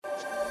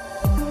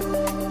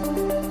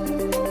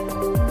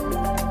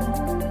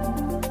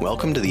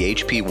Welcome to the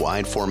HP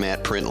Wide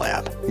Format Print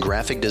Lab,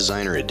 Graphic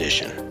Designer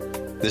Edition.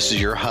 This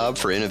is your hub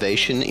for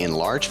innovation in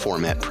large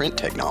format print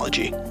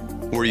technology,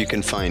 where you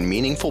can find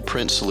meaningful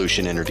print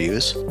solution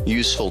interviews,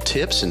 useful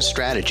tips and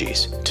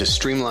strategies to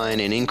streamline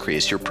and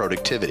increase your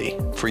productivity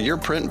for your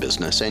print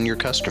business and your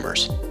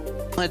customers.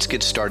 Let's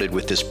get started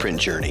with this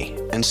print journey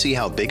and see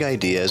how big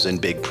ideas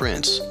and big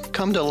prints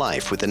come to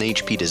life with an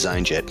HP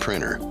DesignJet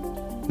printer.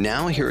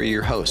 Now here are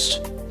your hosts,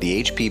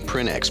 the HP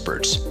print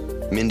experts,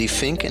 Mindy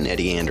Fink and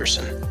Eddie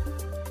Anderson.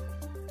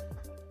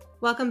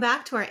 Welcome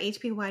back to our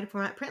HP Wide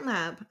Format Print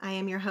Lab. I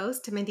am your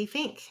host, Mindy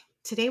Fink.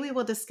 Today we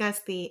will discuss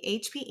the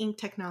HP ink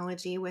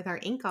technology with our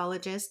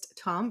inkologist,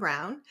 Tom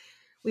Brown.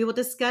 We will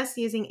discuss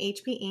using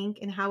HP ink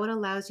and how it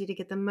allows you to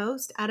get the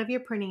most out of your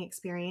printing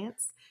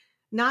experience,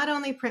 not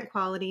only print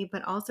quality,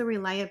 but also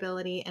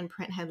reliability and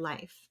printhead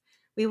life.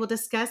 We will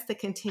discuss the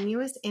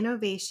continuous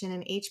innovation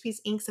in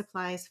HP's ink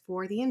supplies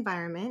for the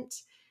environment.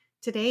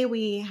 Today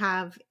we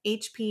have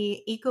HP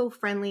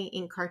eco-friendly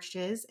ink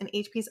cartridges, and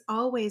HP's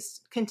always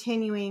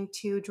continuing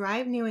to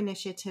drive new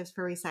initiatives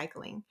for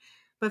recycling.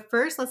 But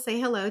first, let's say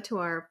hello to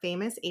our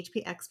famous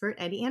HP expert,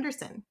 Eddie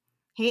Anderson.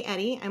 Hey,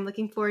 Eddie, I'm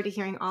looking forward to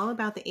hearing all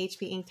about the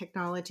HP ink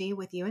technology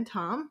with you and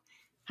Tom.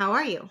 How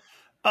are you?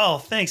 Oh,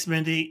 thanks,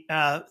 Mindy.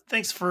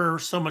 Thanks for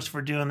so much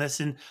for doing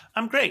this, and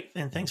I'm great,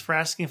 and thanks for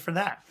asking for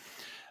that.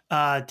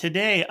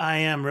 Today, I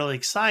am really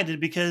excited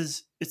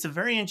because it's a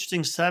very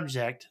interesting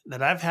subject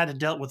that I've had to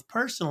deal with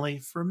personally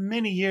for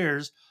many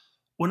years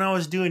when I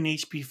was doing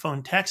HP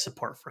phone tech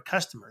support for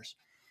customers,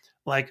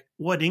 like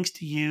what inks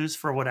to use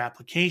for what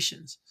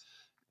applications.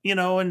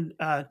 And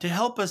to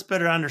help us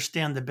better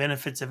understand the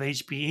benefits of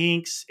HP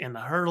inks and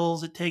the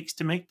hurdles it takes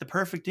to make the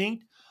perfect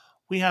ink,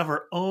 we have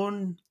our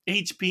own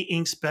HP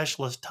ink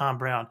specialist, Tom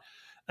Brown.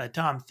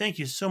 Tom, thank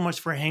you so much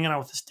for hanging out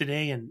with us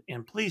today,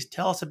 and please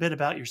tell us a bit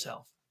about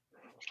yourself.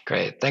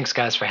 Great. Thanks,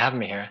 guys, for having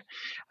me here.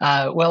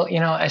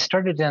 I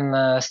started in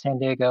the San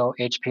Diego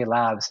HP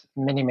labs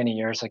many, many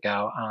years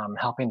ago,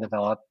 helping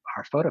develop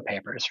our photo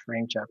papers for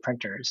inkjet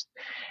printers.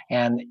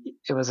 And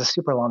it was a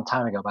super long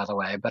time ago, by the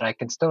way, but I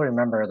can still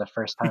remember the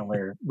first time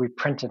we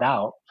printed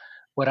out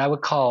what I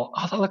would call,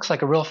 oh, that looks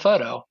like a real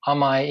photo on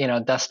my,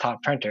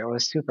 desktop printer. It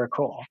was super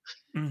cool.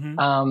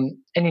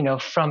 Mm-hmm.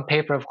 From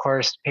paper, of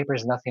course, paper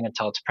is nothing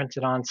until it's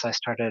printed on. So I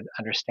started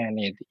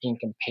understanding the ink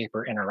and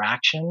paper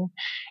interaction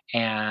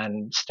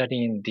and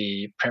studying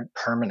the print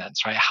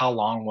permanence, right? How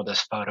long will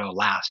this photo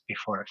last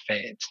before it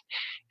fades?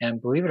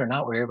 And believe it or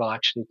not, we were able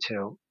actually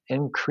to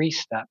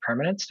increase that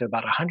permanence to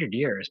about 100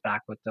 years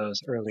back with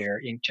those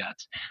earlier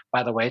inkjets.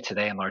 By the way,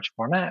 today in large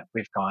format,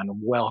 we've gone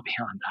well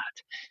beyond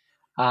that.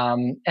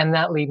 And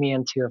that led me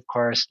into, of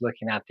course,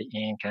 looking at the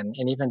ink and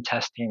even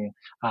testing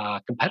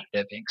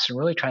competitive inks and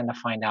really trying to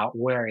find out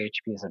where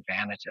HP's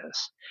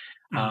advantages,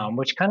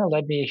 which kind of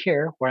led me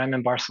here where I'm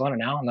in Barcelona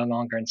now. I'm no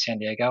longer in San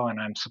Diego, and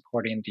I'm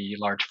supporting the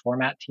large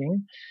format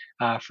team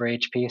for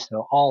HP.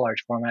 So all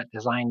large format,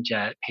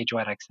 DesignJet,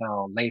 PageWide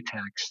XL,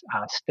 LaTeX,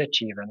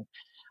 Stitch even.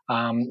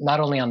 Not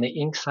only on the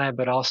ink side,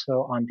 but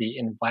also on the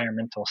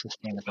environmental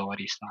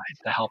sustainability side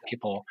to help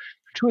people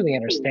truly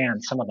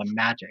understand some of the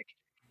magic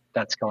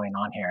that's going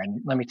on here.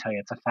 And let me tell you,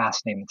 it's a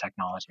fascinating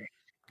technology.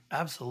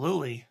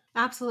 Absolutely.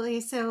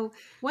 Absolutely. So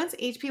once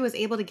HP was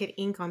able to get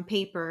ink on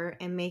paper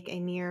and make a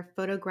near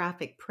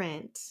photographic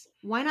print,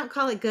 why not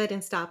call it good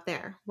and stop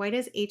there? Why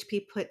does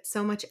HP put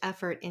so much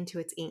effort into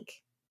its ink?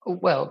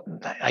 Well,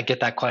 I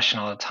get that question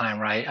all the time,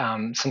 right?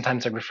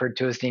 Sometimes I'm referred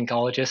to as the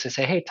inkologist. They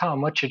say, hey,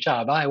 Tom, what's your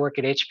job? I work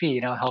at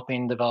HP,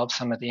 helping develop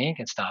some of the ink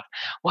and stuff.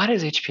 Why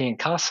does HP ink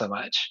cost so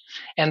much?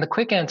 And the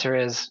quick answer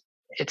is,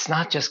 it's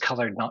not just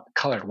colored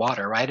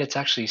water, right? It's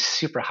actually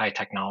super high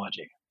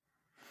technology.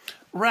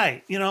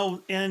 Right.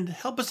 And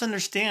help us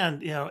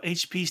understand,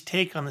 HP's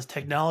take on this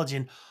technology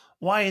and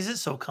why is it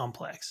so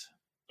complex?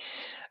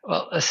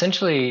 Well,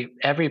 essentially,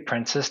 every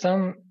print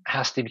system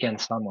has to begin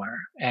somewhere.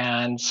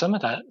 And some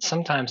of that,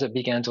 sometimes it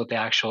begins with the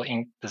actual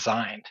ink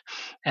designed.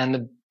 And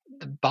the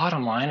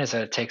bottom line is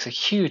that it takes a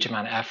huge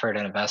amount of effort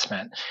and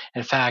investment.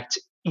 In fact,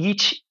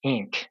 each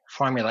ink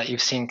formula you've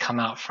seen come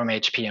out from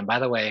HP, and by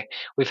the way,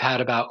 we've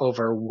had about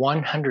over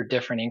 100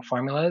 different ink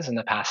formulas in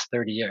the past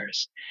 30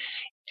 years.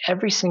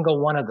 Every single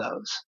one of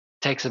those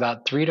takes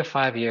about 3 to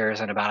 5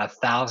 years and about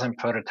 1,000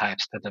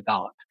 prototypes to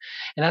develop.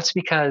 And that's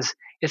because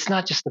it's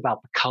not just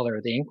about the color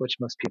of the ink, which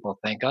most people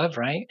think of,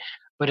 right?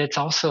 But it's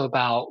also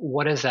about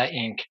what is that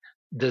ink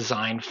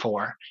designed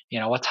for,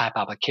 what type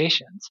of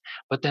applications,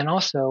 but then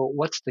also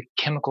what's the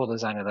chemical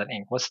design of that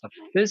ink? What's the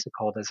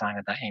physical design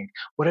of that ink?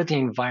 What are the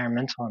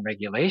environmental and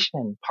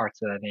regulation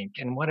parts of that ink?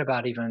 And what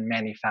about even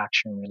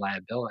manufacturing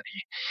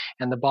reliability?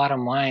 And the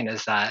bottom line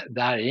is that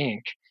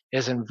ink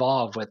is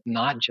involved with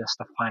not just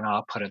the final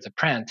output of the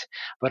print,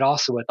 but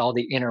also with all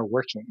the inner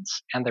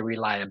workings and the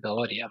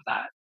reliability of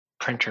that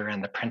printer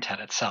and the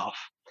printhead itself.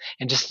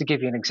 And just to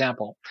give you an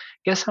example,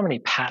 guess how many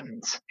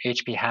patents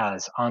HP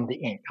has on the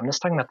ink? I'm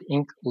just talking about the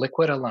ink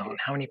liquid alone.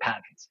 How many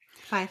patents?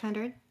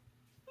 500?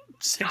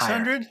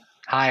 600?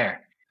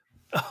 Higher.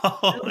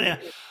 Oh, yeah.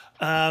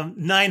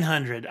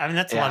 900. I mean,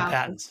 that's a lot of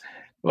patents.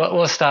 Well,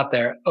 we'll stop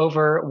there.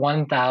 Over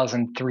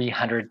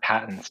 1,300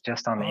 patents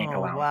just on the ink Oh,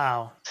 alone.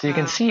 wow. So you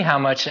can Wow. see how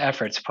much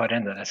effort's put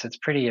into this. It's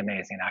pretty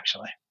amazing,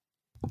 actually.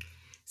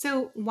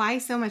 So why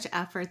so much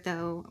effort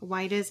though?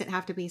 Why does it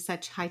have to be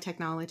such high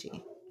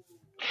technology?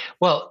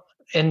 Well,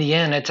 in the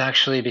end, it's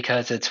actually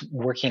because it's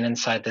working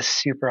inside the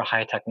super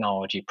high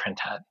technology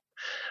printhead,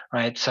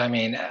 right? So, I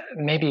mean,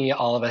 maybe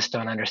all of us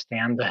don't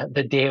understand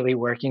the daily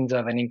workings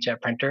of an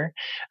inkjet printer.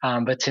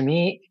 But to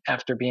me,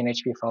 after being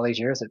HP for all these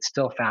years, it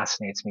still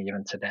fascinates me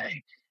even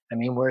today. I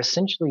mean, we're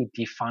essentially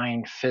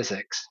defying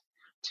physics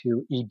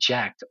to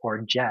eject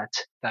or jet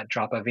that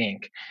drop of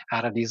ink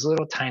out of these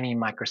little tiny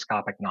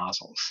microscopic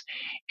nozzles.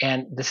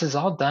 And this is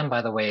all done,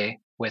 by the way,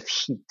 with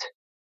heat.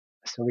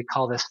 So we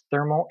call this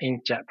thermal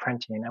inkjet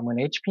printing. And when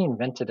HP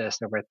invented this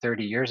over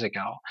 30 years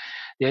ago,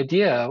 the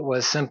idea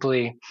was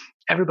simply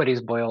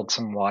everybody's boiled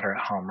some water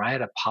at home,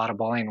 right? A pot of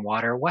boiling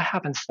water. What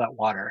happens to that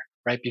water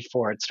right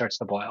before it starts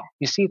to boil?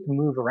 You see it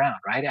move around,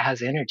 right? It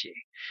has energy.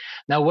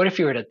 Now, what if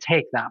you were to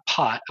take that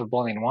pot of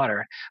boiling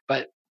water,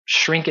 but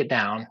shrink it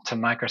down to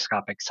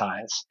microscopic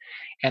size?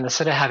 And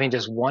instead of having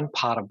just one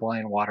pot of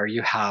boiling water,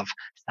 you have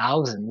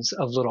thousands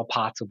of little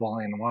pots of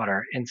boiling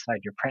water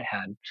inside your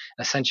printhead,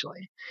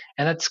 essentially.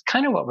 And that's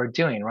kind of what we're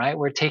doing, right?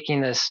 We're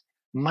taking this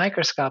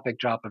microscopic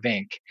drop of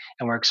ink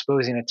and we're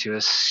exposing it to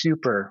a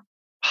super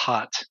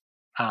hot,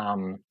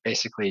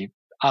 basically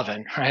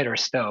oven, right, or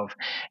stove.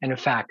 And in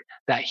fact,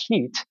 that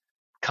heat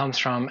comes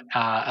from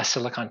a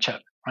silicon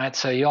chip, right?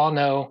 So you all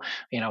know,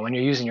 when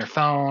you're using your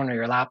phone or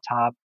your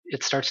laptop,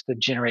 it starts to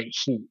generate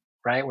heat,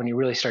 right? When you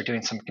really start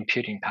doing some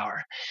computing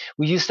power.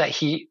 We use that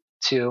heat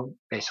to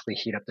basically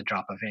heat up the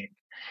drop of ink.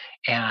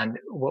 And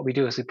what we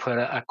do is we put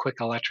a quick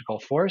electrical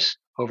force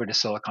over the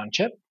silicon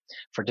chip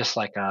for just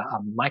like a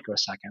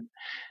microsecond.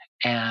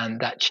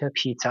 And that chip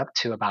heats up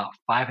to about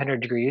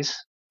 500 degrees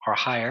or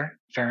higher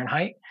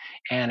Fahrenheit,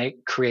 and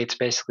it creates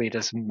basically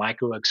this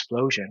micro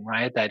explosion,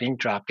 right? That ink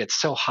drop gets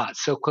so hot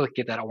so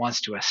quickly that it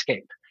wants to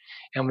escape.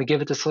 And we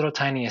give it this little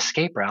tiny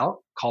escape route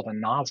called a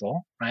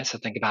nozzle, right? So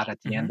think about at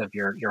the Mm-hmm. end of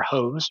your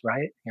hose,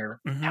 right? Your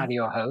Mm-hmm.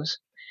 patio hose.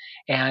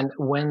 And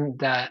when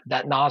that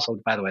nozzle,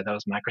 by the way, that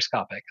was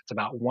microscopic, it's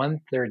about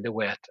 1/3 the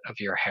width of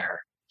your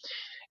hair.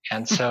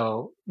 And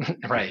so,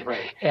 right.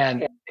 Right.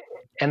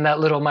 And that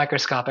little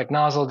microscopic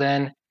nozzle,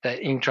 then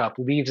the ink drop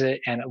leaves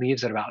it, and it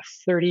leaves at about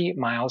 30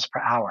 miles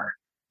per hour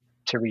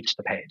to reach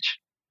the page.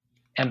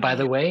 And Oh, by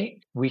the yeah.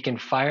 way, we can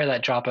fire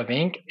that drop of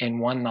ink in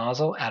one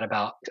nozzle at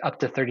about up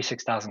to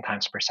 36,000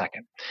 times per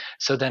second.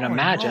 So then Holy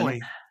imagine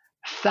moly.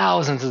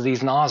 thousands of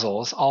these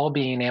nozzles all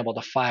being able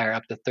to fire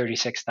up to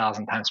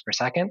 36,000 times per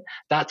second.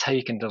 That's how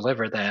you can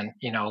deliver then,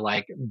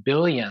 like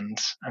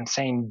billions, I'm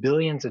saying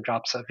billions of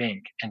drops of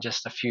ink in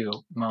just a few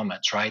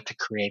moments, right? To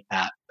create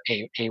that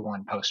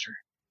A1 poster.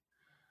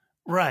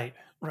 Right,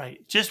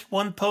 right. Just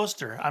one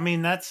poster. I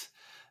mean, that's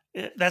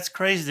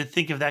crazy to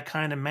think of that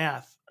kind of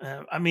math.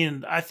 I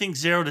mean, I think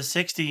 0 to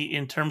 60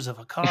 in terms of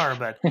a car,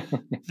 but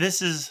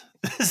this is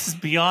this is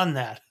beyond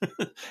that.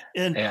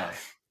 And Yeah.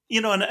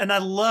 and I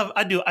love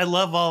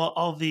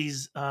all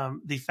these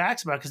the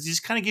facts about it because it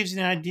just kind of gives you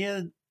an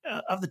idea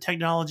of the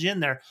technology in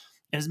there.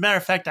 And as a matter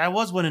of fact, I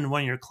was in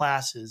one of your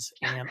classes,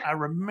 and I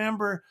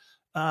remember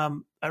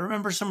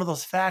some of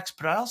those facts,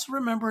 but I also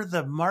remember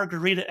the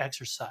margarita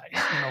exercise.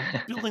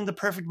 Building the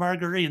perfect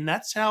margarita, and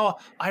that's how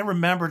I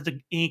remember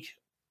the ink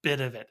bit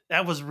of it.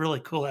 That was a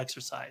really cool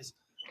exercise.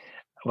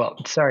 Well,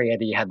 sorry,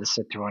 Eddie, you had to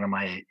sit through one of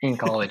my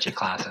Inkology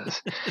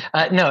classes.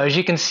 No, as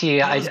you can see,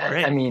 That was I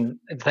great. mean,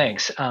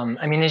 thanks.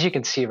 I mean, as you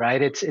can see,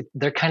 right,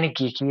 they're kind of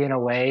geeky in a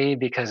way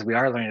because we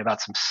are learning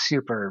about some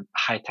super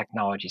high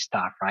technology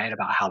stuff, right,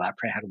 about how that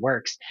printhead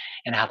works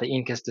and how the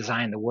ink is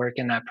designed to work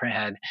in that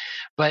printhead.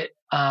 But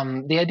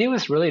the idea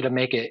was really to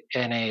make it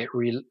in a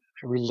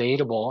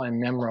relatable and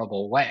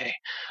memorable way.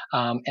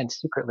 And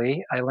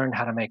secretly, I learned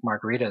how to make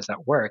margaritas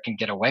at work and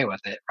get away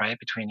with it, right,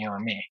 between you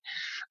and me.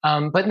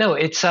 But no,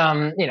 it's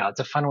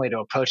a fun way to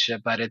approach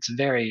it, but it's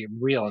very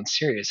real and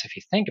serious if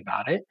you think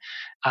about it.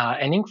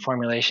 An ink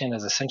formulation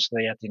is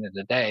essentially, at the end of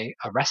the day,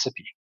 a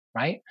recipe,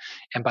 right?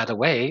 And by the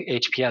way,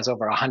 HP has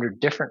over 100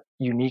 different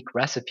unique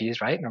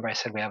recipes, right? Remember I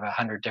said we have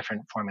 100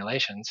 different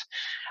formulations.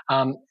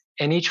 Um,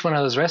 and each one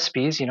of those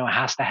recipes,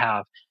 has to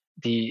have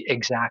the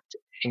exact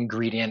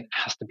ingredient,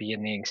 has to be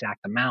in the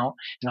exact amount,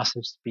 and also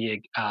has to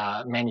be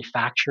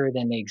manufactured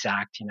in the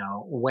exact,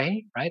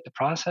 way, right? The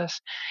process.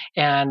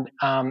 And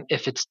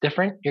if it's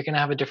different, you're going to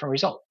have a different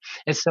result.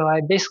 And so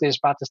I basically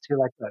just brought this to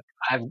like, look,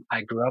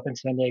 I grew up in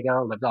San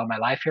Diego, lived all my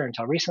life here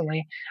until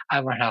recently. I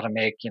learned how to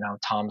make,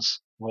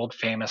 Tom's world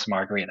famous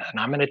margarita, and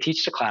I'm going to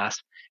teach the class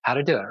how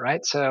to do it,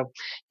 right? So,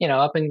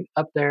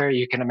 up there,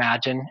 you can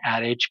imagine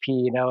at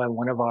HP, in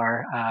one of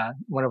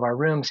our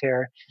rooms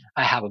here,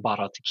 I have a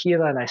bottle of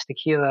tequila, nice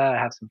tequila. I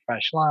have some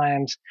fresh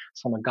limes,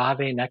 some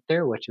agave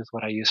nectar, which is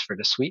what I use for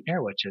the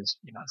sweetener, which is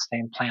the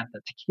same plant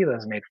that tequila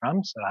is made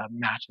from, so it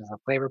matches the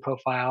flavor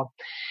profile.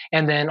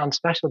 And then on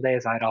special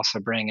days, I'd also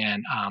bring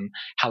in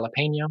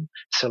jalapeno,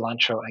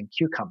 cilantro, and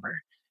cucumber.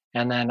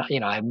 And then,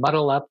 I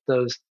muddle up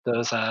those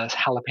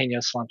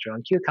jalapenos, cilantro,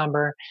 and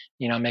cucumber.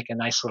 Make a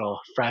nice little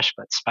fresh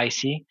but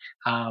spicy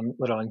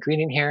little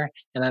ingredient here.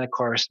 And then, of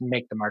course,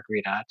 make the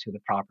margarita to the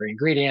proper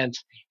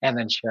ingredients, and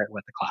then share it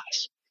with the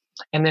class.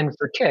 And then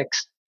for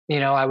kicks,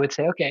 I would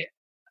say, okay,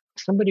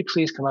 somebody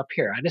please come up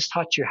here. I just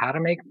taught you how to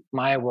make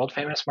my world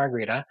famous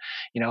margarita.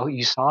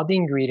 You saw the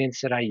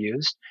ingredients that I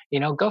used.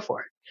 Go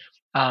for it.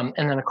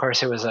 And then of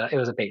course it was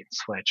a bait and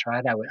switch,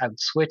 right? I would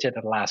switch it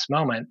at the last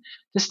moment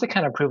just to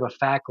kind of prove a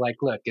fact. Like,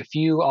 look, if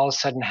you all of a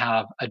sudden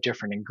have a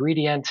different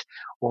ingredient,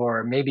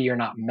 or maybe you're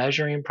not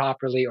measuring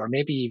properly, or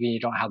maybe even you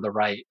don't have the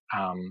right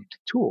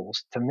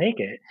tools to make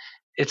it,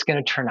 it's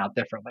going to turn out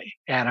differently.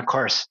 And of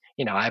course,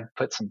 I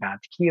put some bad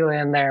tequila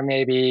in there,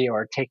 maybe,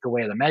 or take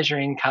away the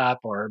measuring cup,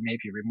 or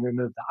maybe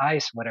remove the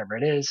ice, whatever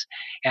it is.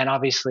 And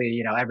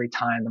obviously, every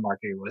time the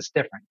market was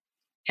different.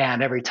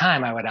 And every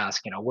time I would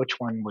ask, which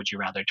one would you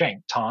rather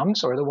drink,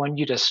 Tom's or the one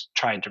you just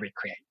tried to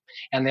recreate?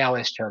 And they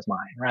always chose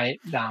mine, right?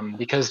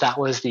 Because that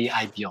was the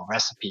ideal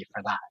recipe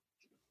for that.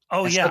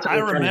 Oh And so yeah, that's what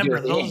I we're trying to do remember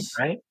with the ink, those.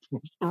 right?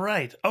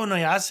 Right. Oh no,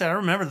 yeah, I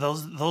remember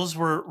those. Those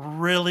were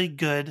really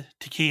good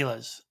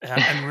tequilas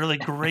and really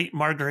great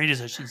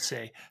margaritas, I should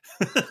say.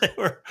 They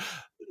were.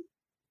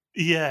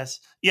 Yes.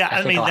 Yeah. I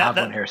I think mean I'll that have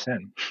one that. here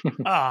soon.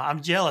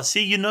 I'm jealous.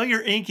 See, you know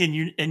your ink and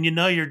you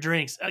know your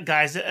drinks,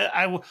 guys.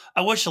 I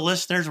wish the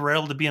listeners were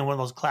able to be in one of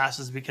those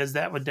classes, because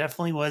that would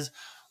definitely was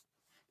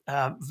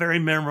very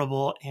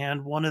memorable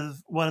and one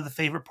of the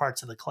favorite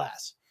parts of the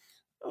class.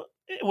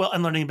 Well,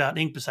 and learning about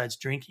ink besides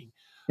drinking,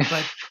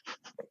 but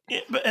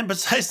and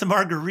besides the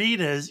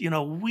margaritas,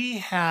 we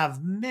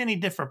have many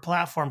different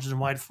platforms in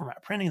wide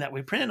format printing that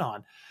we print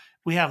on.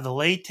 We have the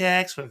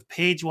latex, we have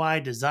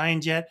PageWide,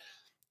 DesignJet,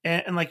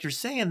 and like you're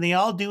saying, they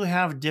all do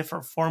have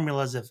different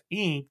formulas of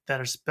ink that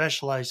are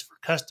specialized for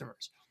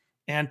customers.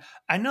 And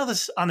I know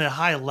this on a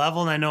high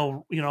level, and I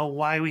know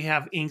why we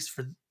have inks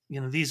for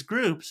these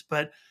groups.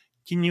 But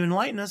can you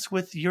enlighten us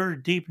with your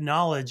deep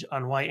knowledge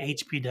on why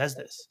HP does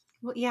this?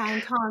 Well, yeah,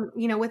 and Tom,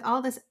 with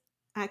all this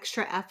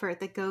extra effort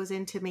that goes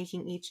into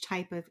making each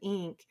type of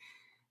ink,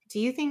 do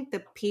you think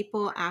the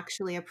people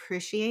actually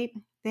appreciate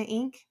the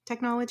ink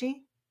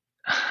technology?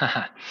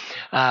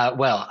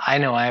 Well, I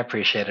know I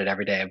appreciate it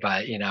every day,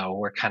 but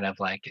we're kind of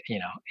like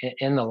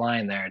in the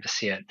line there to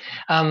see it.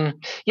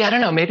 Yeah, I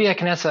don't know. Maybe I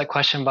can answer that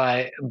question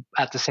by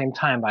at the same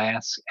time by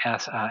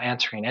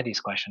answering Eddie's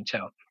question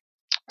too.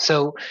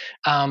 So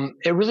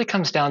it really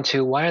comes down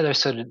to, why are there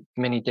so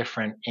many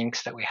different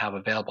inks that we have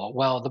available?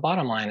 Well, the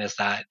bottom line is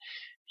that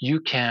you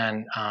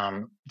can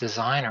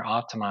design or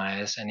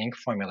optimize an ink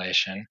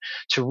formulation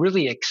to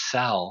really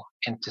excel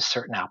into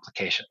certain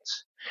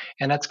applications.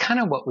 And that's kind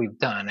of what we've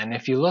done. And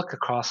if you look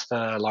across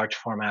the large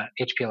format,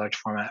 HP large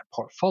format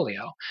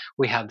portfolio,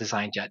 we have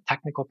DesignJet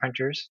technical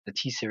printers, the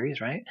T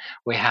series, right?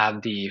 We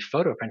have the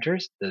photo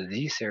printers, the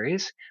Z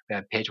series. We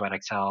have PageWide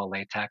XL,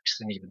 Latex,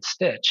 and even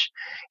Stitch.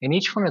 And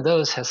each one of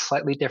those has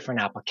slightly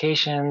different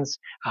applications.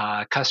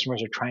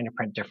 Customers are trying to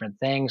print different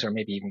things, or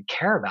maybe even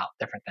care about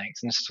different things.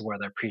 And this is where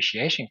the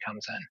appreciation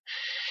comes in.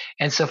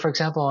 And so, for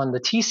example, on the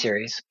T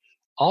series,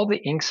 all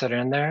the inks that are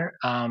in there,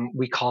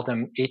 we call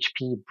them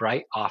HP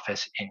Bright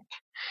Office ink.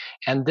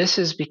 And this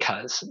is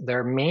because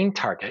their main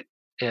target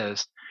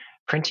is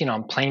printing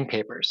on plain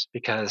papers,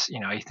 because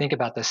you think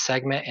about this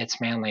segment, it's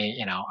mainly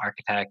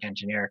architect,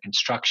 engineer,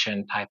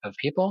 construction type of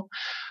people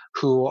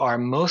who are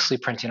mostly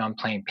printing on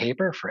plain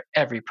paper for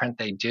every print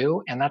they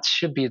do, and that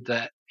should be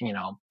the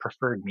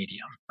preferred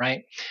medium,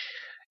 right?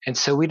 And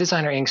so we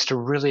design our inks to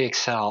really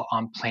excel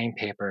on plain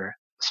paper,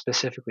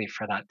 specifically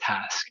for that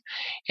task.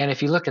 And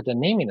if you look at the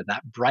naming of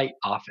that, Bright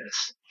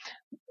Office,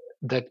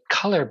 the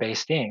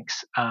color-based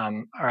inks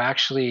are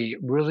actually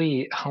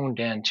really honed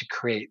in to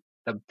create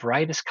the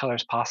brightest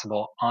colors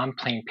possible on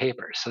plain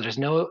paper. So there's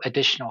no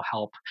additional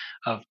help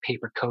of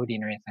paper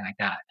coding or anything like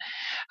that.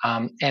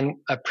 And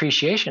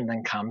appreciation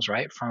then comes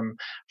right from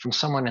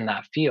someone in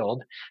that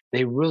field.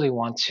 They really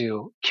want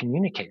to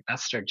communicate.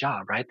 That's their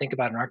job, right? Think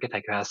about an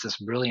architect who has this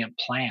brilliant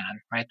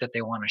plan, right, that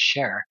they want to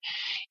share.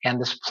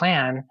 And this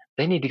plan,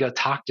 they need to go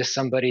talk to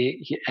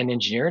somebody, an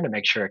engineer, to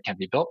make sure it can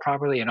be built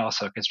properly, and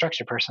also a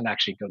construction person to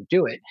actually go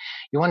do it.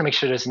 You want to make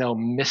sure there's no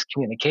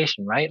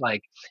miscommunication, right?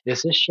 Like,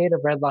 is this shade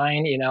of red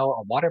line,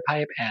 a water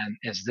pipe, and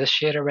is this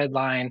shade of red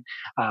line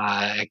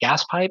a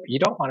gas pipe? You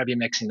don't want to be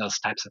mixing those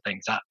types of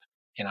things up,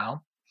 you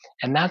know?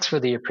 And that's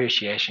where the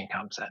appreciation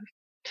comes in.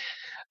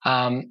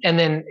 And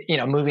then,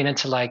 moving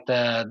into like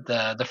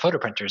the photo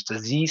printers, the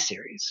Z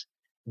series.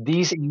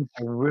 These inks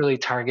are really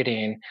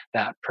targeting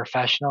that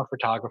professional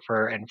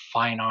photographer and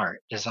fine art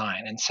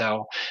design. And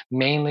so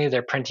mainly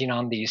they're printing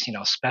on these,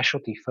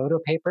 specialty photo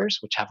papers,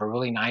 which have a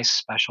really nice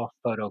special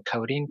photo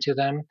coating to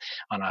them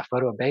on a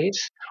photo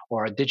base,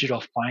 or a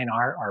digital fine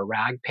art or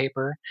rag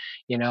paper,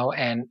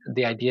 and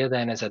the idea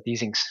then is that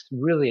these inks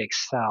really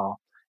excel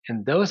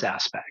in those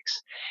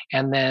aspects.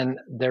 And then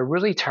they're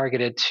really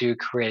targeted to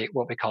create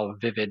what we call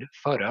vivid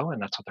photo,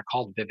 and that's what they're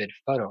called, vivid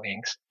photo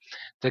inks,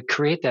 to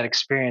create that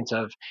experience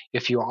of,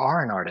 if you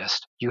are an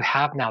artist, you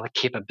have now the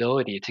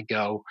capability to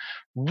go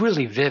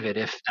really vivid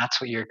if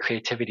that's what your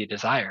creativity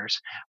desires.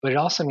 But it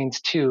also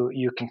means too,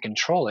 you can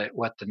control it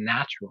with the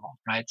natural,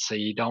 right? So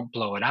you don't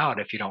blow it out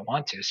if you don't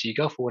want to. So you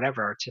go for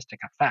whatever artistic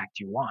effect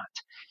you want.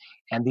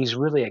 And these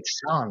really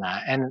excel in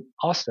that. And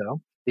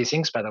also, these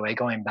inks, by the way,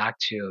 going back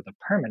to the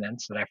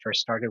permanence that I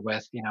first started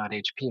with, at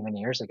HP many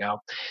years ago,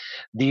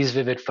 these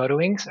vivid photo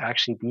inks are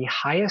actually the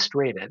highest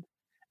rated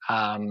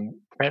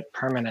print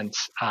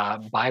permanence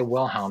by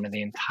Wilhelm in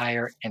the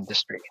entire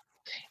industry.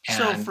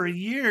 So for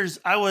years,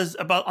 I was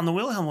about on the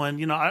Wilhelm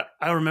one.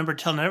 I remember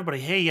telling everybody,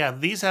 "Hey, yeah,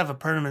 these have a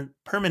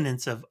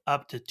permanence of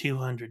up to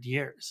 200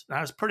 years." And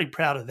I was pretty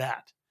proud of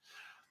that.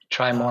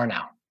 Try more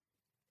now.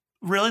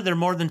 Really, they're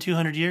more than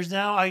 200 years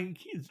now.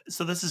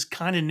 So this is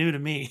kind of new to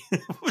me.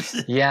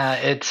 Yeah,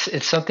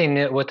 it's something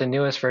new with the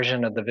newest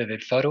version of the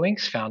Vivid Photo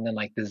Inks found in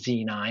like the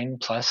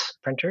Z9 Plus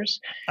printers.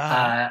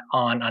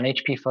 On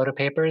HP photo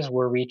papers,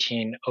 we're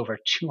reaching over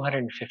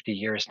 250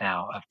 years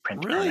now of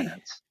print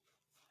permanence.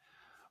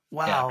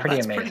 Wow, yeah, pretty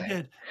that's amazing. pretty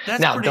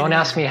good. Now, don't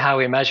ask me how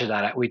we measure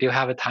that. We do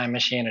have a time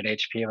machine at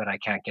HP, but I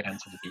can't get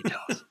into the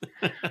details.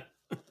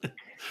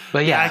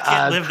 But I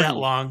can't live that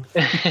long.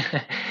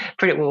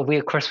 Pretty well. We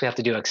have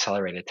to do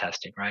accelerated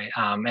testing, right?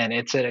 And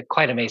it's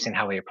quite amazing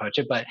how we approach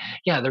it. But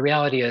yeah, the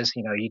reality is,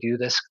 you do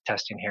this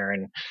testing here,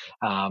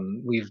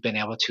 and we've been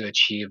able to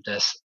achieve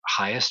this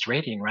highest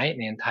rating, right, in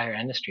the entire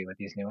industry with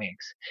these new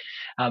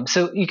inks.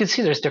 So you can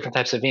see there's different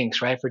types of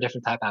inks, right, for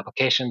different type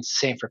applications.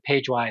 Same for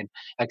PageWide,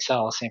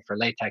 Excel, same for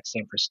LaTeX,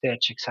 same for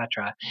Stitch,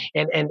 etc.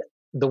 And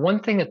the one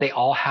thing that they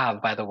all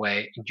have, by the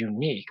way,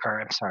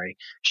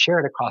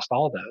 shared across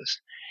all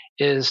those,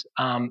 is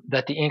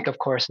that the ink, of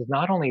course, is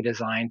not only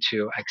designed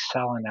to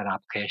excel in that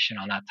application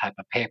on that type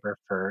of paper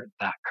for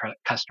that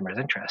customer's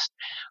interest,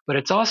 but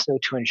it's also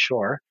to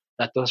ensure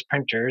that those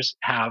printers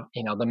have,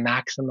 the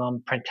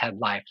maximum printhead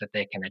life that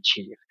they can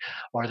achieve,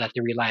 or that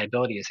the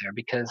reliability is there.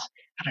 Because,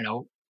 I don't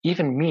know,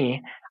 even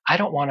me, I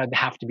don't want to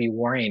have to be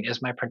worrying,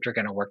 is my printer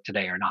going to work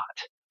today or not?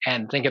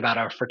 And think about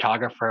a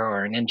photographer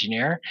or an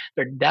engineer,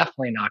 they're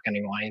definitely not going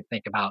to want to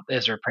think about,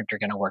 is their printer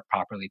going to work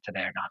properly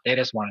today or not? They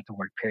just want it to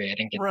work, period,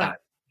 and get done.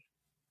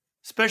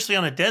 Especially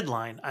on a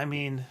deadline. I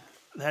mean,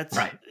 that's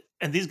right.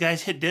 And these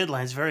guys hit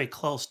deadlines very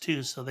close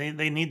too, so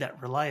they need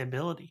that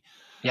reliability.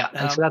 Yeah,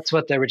 and so that's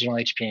what the original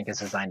HP ink is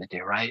designed to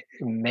do, right?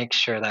 Make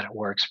sure that it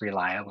works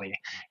reliably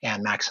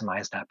and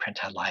maximize that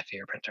printhead life of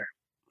your printer.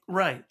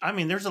 Right. I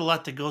mean, there's a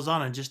lot that goes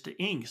on in just the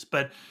inks,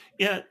 but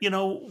yeah,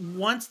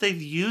 once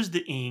they've used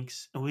the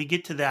inks and we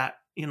get to that,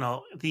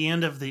 the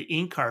end of the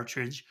ink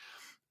cartridge,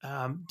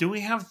 do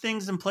we have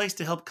things in place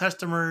to help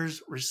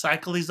customers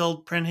recycle these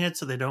old printheads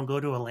so they don't go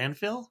to a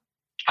landfill?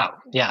 Oh,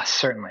 yeah,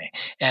 certainly.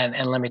 And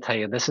let me tell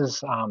you, this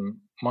is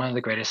one of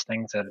the greatest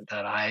things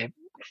that I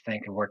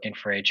think of working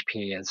for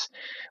HP is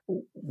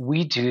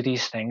we do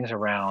these things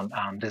around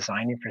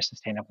designing for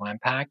sustainable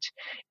impact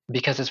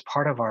because it's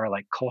part of our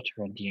culture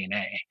and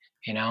DNA,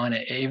 and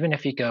even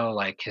if you go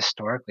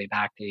historically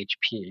back to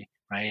HP,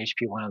 right?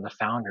 HP, one of the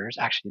founders,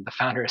 actually the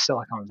founder of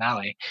Silicon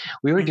Valley,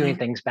 we were doing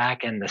things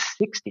back in the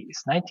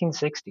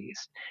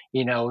 1960s,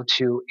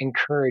 to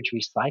encourage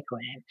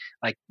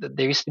recycling.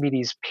 There used to be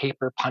these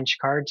paper punch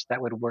cards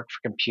that would work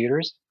for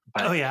computers.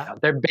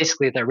 But they're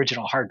basically the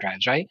original hard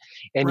drives, right?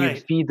 And you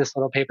feed this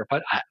little paper,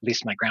 at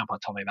least my grandpa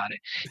told me about it.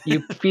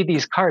 You feed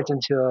these cards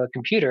into a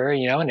computer,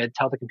 and it'd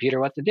tell the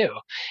computer what to do.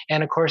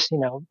 And of course,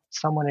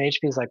 someone at HP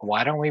is like,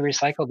 why don't we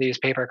recycle these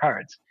paper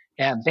cards?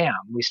 And bam,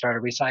 we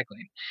started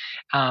recycling.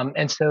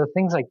 And so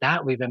things like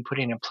that we've been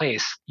putting in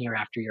place year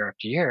after year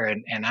after year.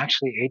 And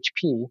actually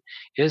HP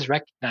is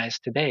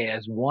recognized today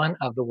as one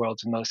of the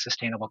world's most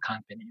sustainable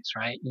companies,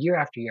 right? Year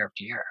after year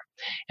after year.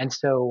 And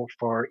so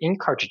for ink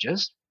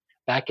cartridges,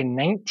 back in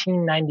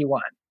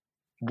 1991,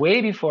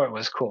 way before it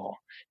was cool,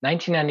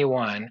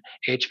 1991,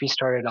 HP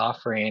started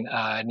offering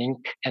an ink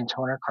and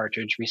toner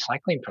cartridge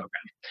recycling program.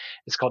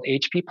 It's called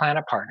HP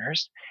Planet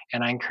Partners.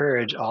 And I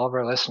encourage all of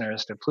our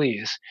listeners to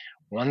please,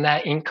 when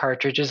that ink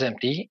cartridge is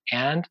empty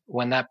and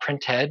when that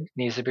print head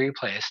needs to be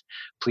replaced,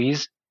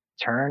 please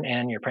turn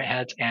in your print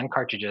heads and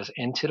cartridges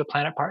into the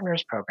Planet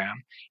Partners program.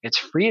 It's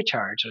free of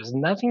charge. There's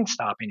nothing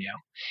stopping you.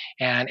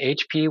 And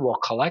HP will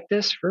collect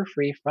this for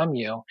free from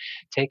you,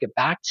 take it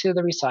back to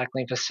the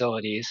recycling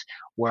facilities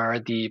where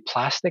the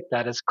plastic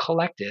that is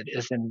collected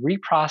is then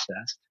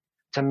reprocessed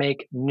to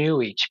make new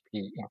HP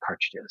ink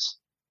cartridges,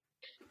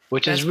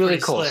 which is really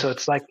cool. Slick.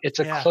 So it's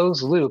a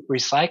closed loop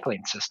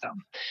recycling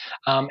system.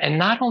 And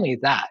not only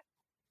that,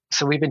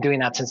 so we've been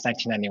doing that since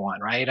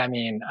 1991, right? I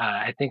mean,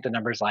 I think the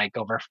numbers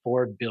over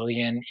 4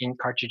 billion ink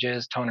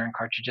cartridges, toner and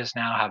cartridges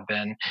now have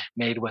been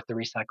made with the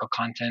recycled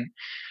content.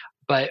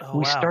 But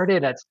we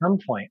started at some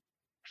point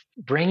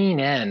bringing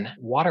in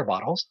water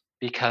bottles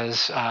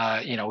because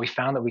we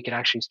found that we could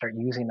actually start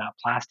using that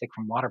plastic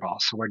from water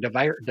bottles. So we're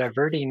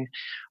diverting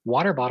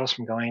water bottles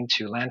from going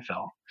to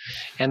landfill.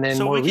 And then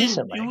more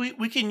recently,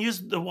 we can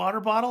use the water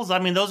bottles. I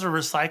mean, those are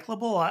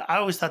recyclable. I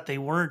always thought they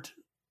weren't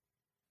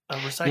a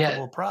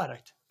recyclable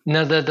product.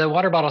 No, the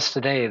water bottles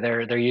today,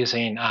 they're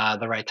using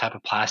the right type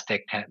of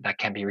plastic that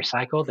can be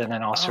recycled and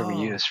then also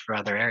reused for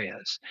other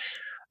areas.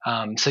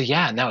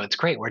 It's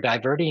great. We're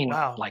diverting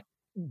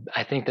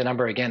I think the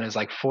number again is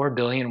like 4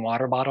 billion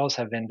water bottles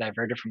have been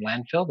diverted from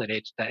landfill that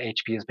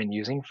HP has been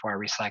using for our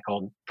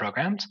recycled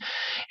programs.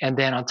 And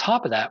then on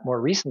top of that, more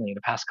recently, in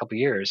the past couple of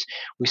years,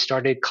 we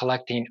started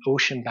collecting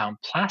ocean-bound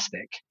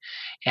plastic.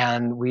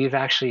 And we've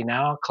actually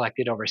now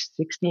collected over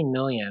 60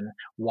 million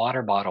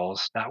water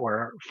bottles that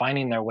were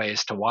finding their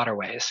ways to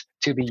waterways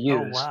to be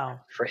used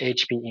for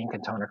HP ink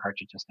and toner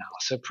cartridges now.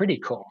 So pretty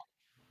cool.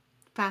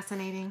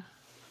 Fascinating.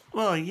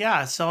 Well,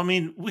 yeah. So, I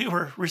mean, we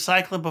were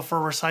recycling before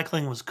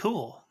recycling was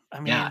cool. I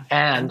mean,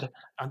 and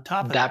on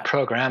top of that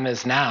program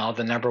is now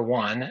the number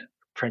one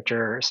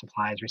printer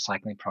supplies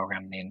recycling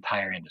program in the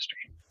entire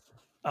industry.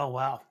 Oh,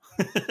 wow.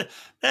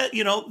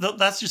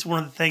 That's just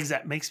one of the things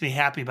that makes me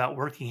happy about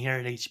working here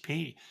at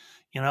HP,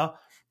 and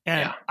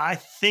I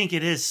think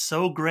it is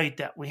so great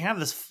that we have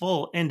this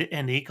full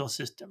end-to-end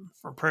ecosystem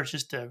from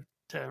purchase to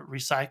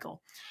recycle.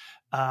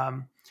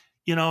 And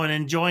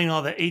enjoying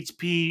all the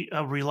HP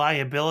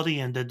reliability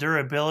and the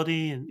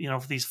durability and,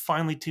 for these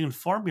finely tuned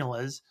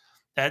formulas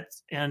that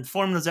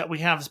we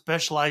have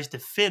specialized to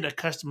fit a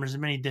customer's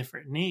many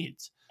different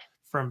needs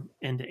from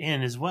end to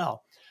end as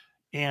well.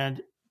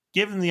 And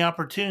give them the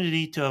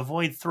opportunity to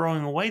avoid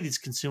throwing away these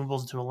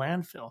consumables into a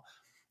landfill.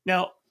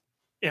 Now,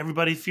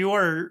 everybody, if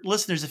you're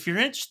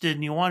interested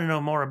and you want to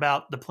know more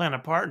about the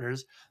Planet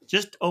Partners,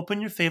 just open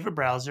your favorite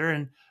browser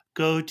and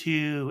go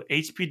to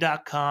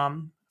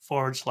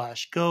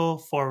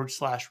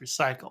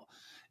hp.com/go/recycle.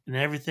 And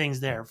everything's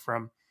there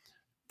from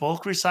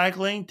bulk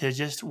recycling to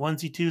just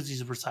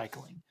onesie-twosies of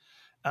recycling.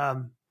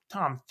 Tom,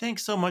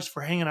 thanks so much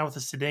for hanging out with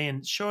us today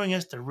and showing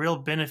us the real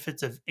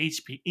benefits of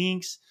HP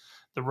inks,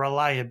 the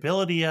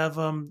reliability of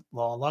them, the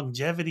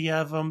longevity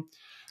of them,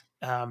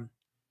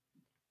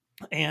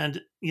 and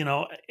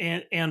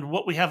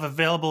what we have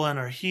available in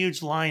our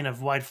huge line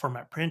of wide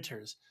format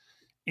printers.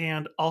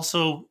 And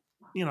also,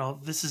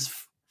 this is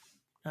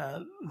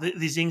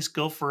these inks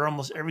go for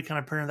almost every kind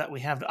of printer that we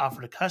have to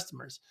offer to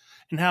customers,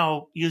 and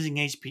how using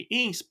HP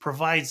inks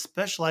provides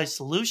specialized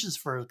solutions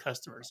for our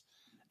customers.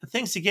 And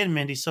thanks again,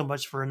 Mindy, so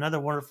much for another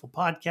wonderful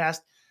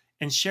podcast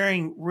and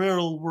sharing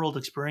real world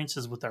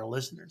experiences with our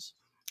listeners.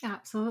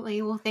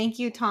 Absolutely. Well, thank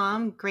you,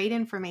 Tom. Great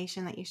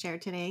information that you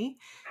shared today.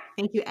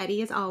 Thank you,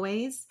 Eddie, as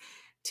always.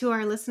 To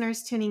our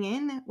listeners tuning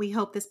in, we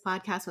hope this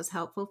podcast was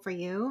helpful for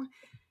you.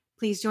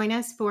 Please join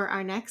us for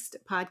our next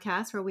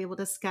podcast where we will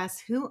discuss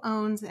who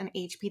owns an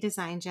HP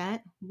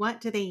DesignJet,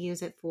 what do they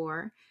use it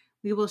for.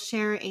 We will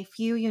share a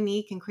few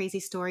unique and crazy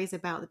stories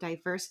about the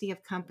diversity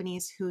of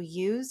companies who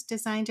use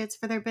DesignJets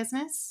for their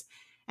business.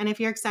 And if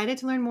you're excited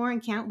to learn more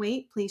and can't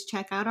wait, please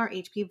check out our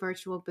HP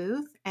virtual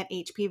booth at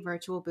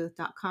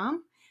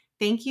hpvirtualbooth.com.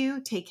 Thank you.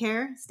 Take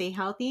care. Stay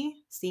healthy.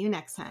 See you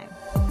next time.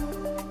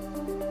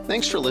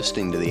 Thanks for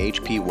listening to the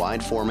HP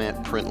Wide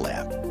Format Print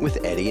Lab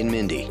with Eddie and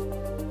Mindy.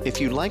 If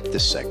you liked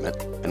this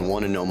segment and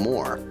want to know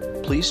more,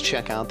 please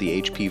check out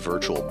the HP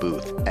Virtual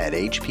Booth at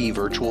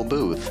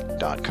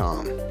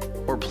hpvirtualbooth.com.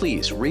 Or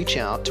please reach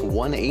out to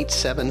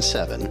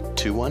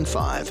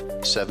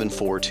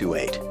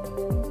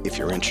 1-877-215-7428. If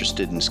you're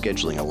interested in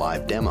scheduling a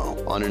live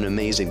demo on an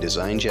amazing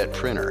DesignJet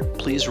printer,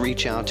 please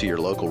reach out to your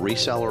local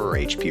reseller or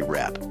HP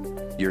rep.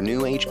 Your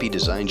new HP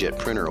DesignJet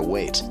printer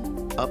awaits.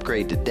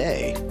 Upgrade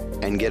today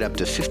and get up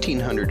to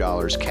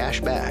 $1,500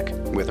 cash back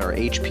with our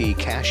HP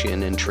Cash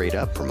In and Trade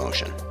Up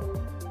promotion.